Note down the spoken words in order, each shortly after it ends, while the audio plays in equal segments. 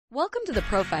Welcome to the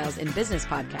Profiles in Business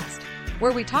podcast,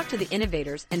 where we talk to the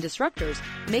innovators and disruptors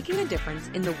making a difference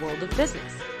in the world of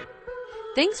business.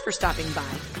 Thanks for stopping by,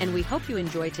 and we hope you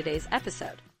enjoy today's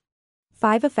episode.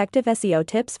 5 effective SEO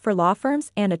tips for law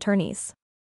firms and attorneys.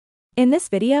 In this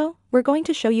video, we're going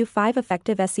to show you 5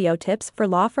 effective SEO tips for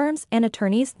law firms and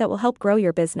attorneys that will help grow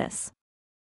your business.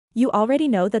 You already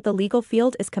know that the legal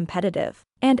field is competitive,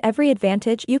 and every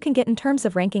advantage you can get in terms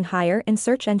of ranking higher in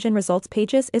search engine results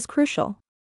pages is crucial.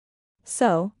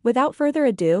 So, without further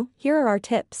ado, here are our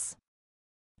tips.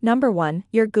 Number 1,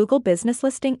 your Google business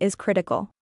listing is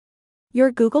critical.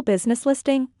 Your Google business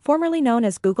listing, formerly known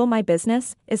as Google My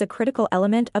Business, is a critical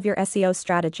element of your SEO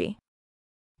strategy.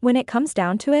 When it comes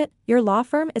down to it, your law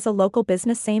firm is a local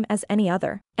business same as any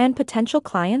other, and potential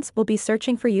clients will be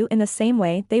searching for you in the same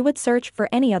way they would search for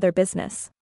any other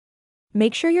business.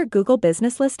 Make sure your Google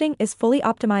business listing is fully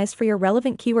optimized for your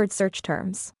relevant keyword search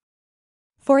terms.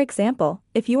 For example,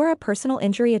 if you are a personal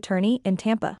injury attorney in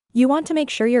Tampa, you want to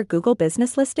make sure your Google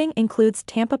business listing includes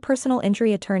Tampa personal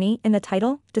injury attorney in the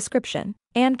title, description,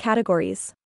 and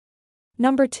categories.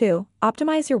 Number 2,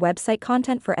 optimize your website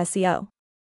content for SEO.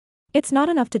 It's not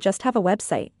enough to just have a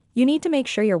website, you need to make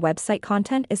sure your website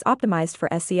content is optimized for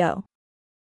SEO.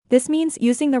 This means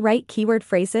using the right keyword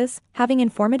phrases, having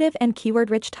informative and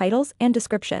keyword-rich titles and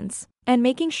descriptions, and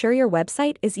making sure your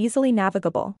website is easily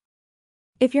navigable.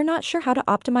 If you're not sure how to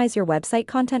optimize your website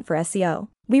content for SEO,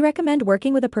 we recommend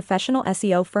working with a professional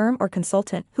SEO firm or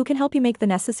consultant who can help you make the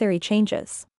necessary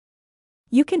changes.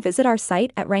 You can visit our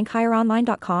site at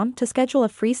rankhigheronline.com to schedule a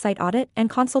free site audit and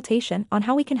consultation on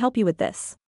how we can help you with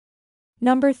this.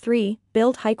 Number 3,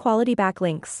 build high-quality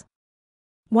backlinks.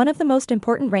 One of the most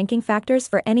important ranking factors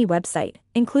for any website,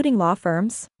 including law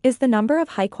firms, is the number of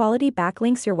high-quality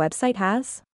backlinks your website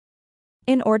has.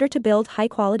 In order to build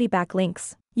high-quality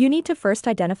backlinks, you need to first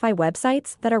identify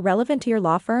websites that are relevant to your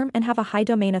law firm and have a high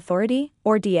domain authority,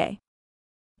 or DA.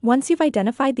 Once you've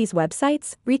identified these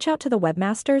websites, reach out to the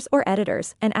webmasters or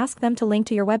editors and ask them to link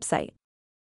to your website.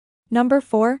 Number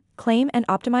 4, claim and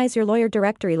optimize your lawyer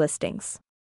directory listings.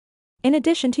 In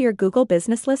addition to your Google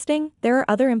business listing, there are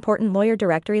other important lawyer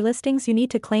directory listings you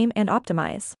need to claim and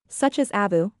optimize, such as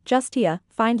Avu, Justia,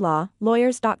 FindLaw,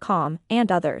 Lawyers.com, and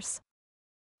others.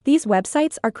 These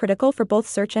websites are critical for both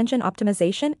search engine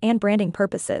optimization and branding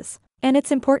purposes, and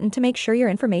it's important to make sure your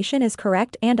information is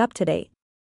correct and up to date.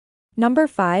 Number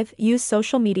 5, use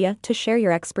social media to share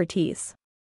your expertise.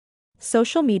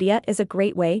 Social media is a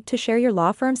great way to share your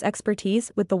law firm's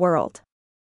expertise with the world.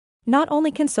 Not only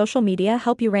can social media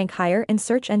help you rank higher in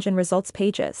search engine results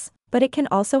pages, but it can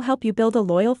also help you build a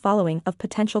loyal following of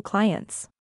potential clients.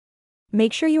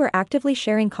 Make sure you are actively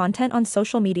sharing content on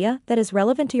social media that is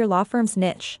relevant to your law firm's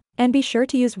niche, and be sure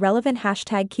to use relevant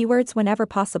hashtag keywords whenever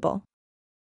possible.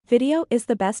 Video is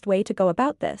the best way to go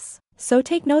about this, so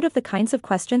take note of the kinds of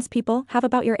questions people have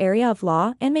about your area of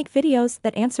law and make videos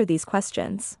that answer these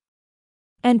questions.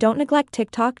 And don't neglect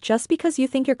TikTok just because you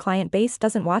think your client base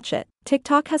doesn't watch it.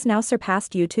 TikTok has now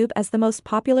surpassed YouTube as the most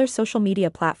popular social media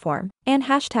platform, and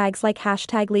hashtags like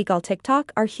 #LegalTikTok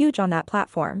are huge on that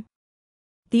platform.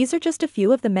 These are just a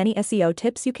few of the many SEO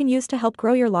tips you can use to help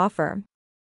grow your law firm.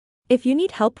 If you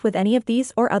need help with any of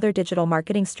these or other digital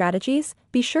marketing strategies,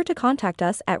 be sure to contact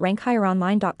us at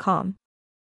rankhigheronline.com.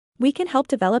 We can help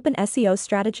develop an SEO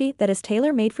strategy that is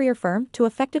tailor-made for your firm to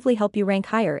effectively help you rank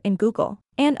higher in Google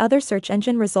and other search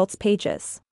engine results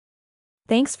pages.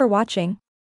 Thanks for watching.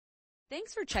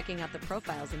 Thanks for checking out the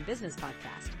Profiles in Business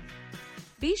podcast.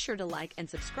 Be sure to like and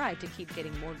subscribe to keep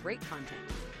getting more great content.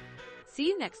 See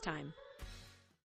you next time.